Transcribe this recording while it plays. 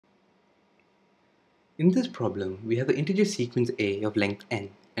In this problem, we have an integer sequence A of length n,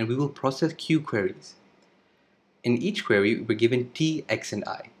 and we will process q queries. In each query, we're given t, x, and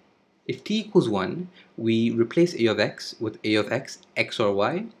I. If t equals 1, we replace a of x with a of x, xor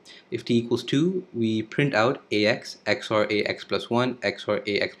y. If t equals 2, we print out ax, xor ax plus 1,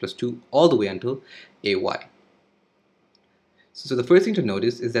 xor ax plus 2, all the way until ay. So the first thing to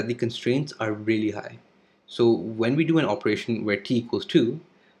notice is that the constraints are really high. So when we do an operation where t equals 2,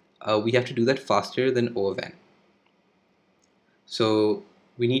 we have to do that faster than O of n. So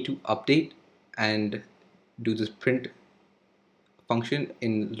we need to update and do this print function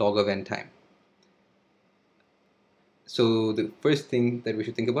in log of n time. So the first thing that we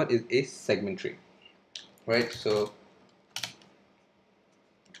should think about is a segment tree, right? So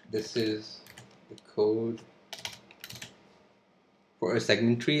this is the code for a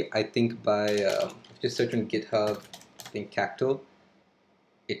segment tree. I think by just search on GitHub, I think Cactal,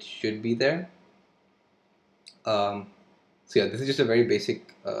 it should be there. So yeah, this is just a very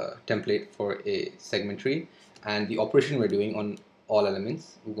basic template for a segment tree, and the operation we're doing on all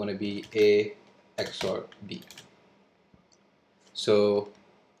elements, we're going to be A XOR B. So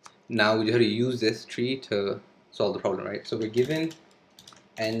now we have to use this tree to solve the problem, right? So we're given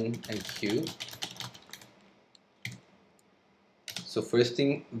N and Q. So first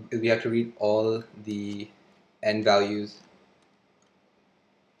thing is we have to read all the N values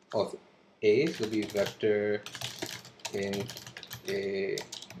of A. So it'll be vector in A,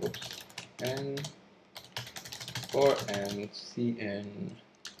 N for N, Cn,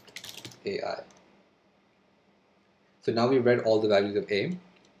 AI. So now we've read all the values of A.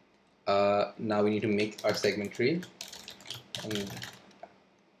 Now we need to make our segment tree. And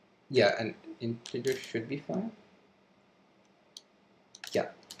yeah, an integer should be fine. Yeah,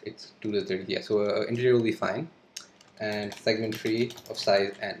 it's 2 to the 30. Yeah, so integer will be fine. And segment tree of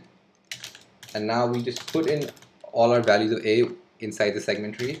size n. And now we just put in all our values of A inside the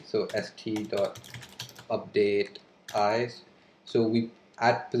segment tree. So st.update I. So we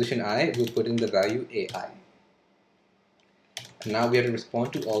at position I, we'll put in the value AI. And now we have to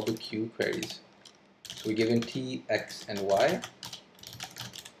respond to all the Q queries. So we're given T, X, and Y.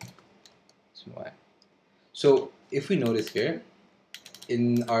 So if we notice here,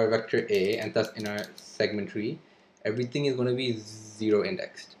 in our vector A, and thus in our segment tree, everything is going to be 0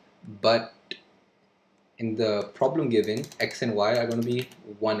 indexed. But in the problem given, X and Y are going to be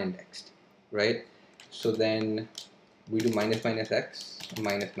 1 indexed, right? So then we do minus minus X,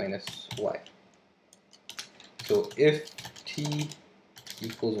 minus minus Y. So if T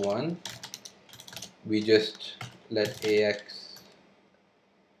equals 1, we just let AX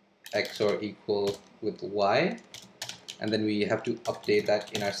XOR equal with Y, and then we have to update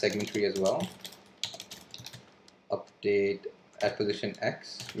that in our segment tree as well. Update at position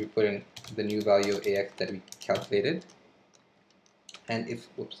X, we put in the new value of AX that we calculated, and if,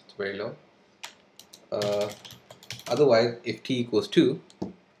 whoops, it's very low. Otherwise, if T equals 2,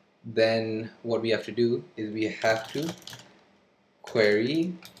 then what we have to do is we have to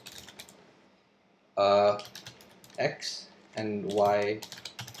query X and Y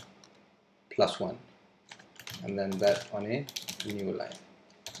plus 1, and then that on a new line.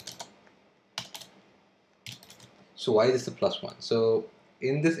 So why is this a plus 1? So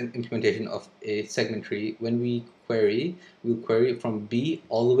in this implementation of a segment tree, when we query, we'll query from B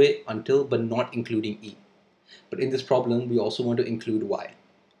all the way until but not including E. But in this problem, we also want to include Y.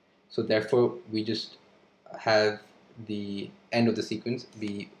 So therefore, we just have the end of the sequence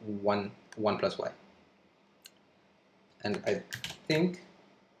be 1 plus Y. And I think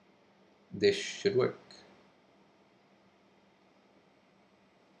this should work.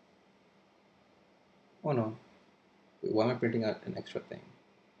 Oh no, wait, why am I printing out an extra thing?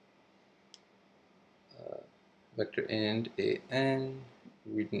 Vector int an,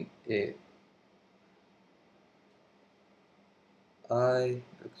 reading a I,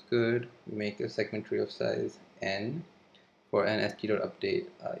 looks good. Make a segment tree of size n for an st.update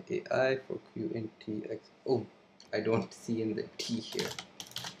ai for q int t x. Oh, I don't see in the t here.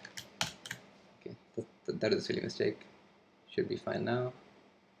 Okay, that is a silly mistake. Should be fine now.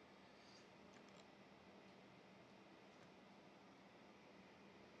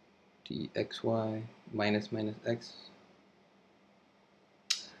 txy minus minus x.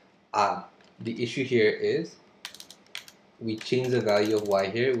 The issue here is we change the value of y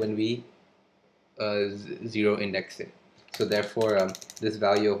here when we 0 index it. So therefore, this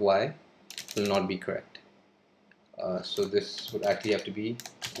value of y will not be correct. So this would actually have to be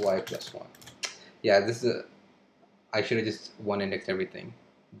y plus 1. Yeah, this is I should have just 1 indexed everything,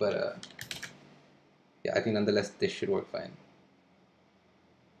 but yeah, I think nonetheless this should work fine.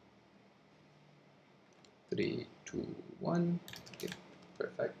 3, 2, 1. Okay,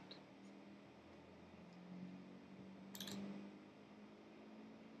 perfect.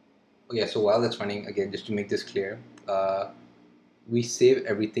 Okay, so while that's running, again, just to make this clear, we save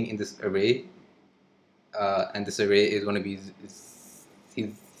everything in this array, and this array is going to be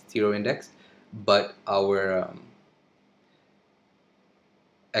 0 indexed, but our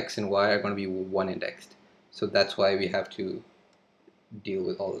x and y are going to be 1 indexed. So that's why we have to deal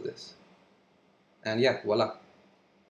with all of this. And yeah, voila.